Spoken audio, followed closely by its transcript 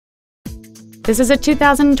This is a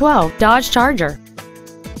 2012 Dodge Charger.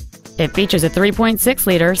 It features a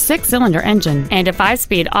 3.6-liter six-cylinder engine and a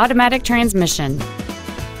 5-speed automatic transmission.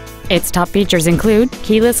 Its top features include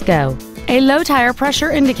keyless go, a low tire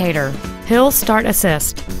pressure indicator, hill start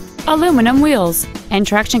assist, aluminum wheels, and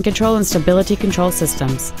traction control and stability control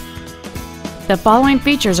systems. The following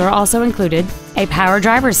features are also included: a power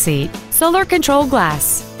driver's seat, solar control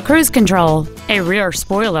glass, cruise control, a rear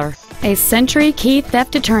spoiler, a Sentry key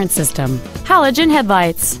theft deterrent system, halogen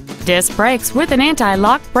headlights, disc brakes with an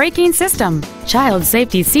anti-lock braking system, child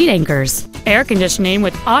safety seat anchors, air conditioning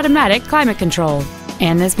with automatic climate control,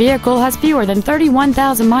 and this vehicle has fewer than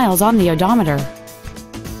 31,000 miles on the odometer.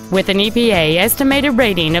 With an EPA estimated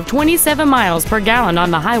rating of 27 miles per gallon on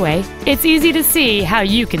the highway, it's easy to see how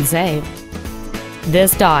you can save.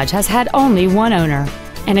 This Dodge has had only one owner,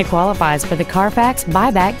 and it qualifies for the Carfax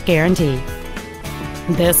buyback guarantee.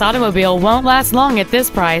 This automobile won't last long at this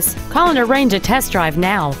price. Call and arrange a test drive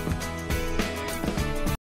now.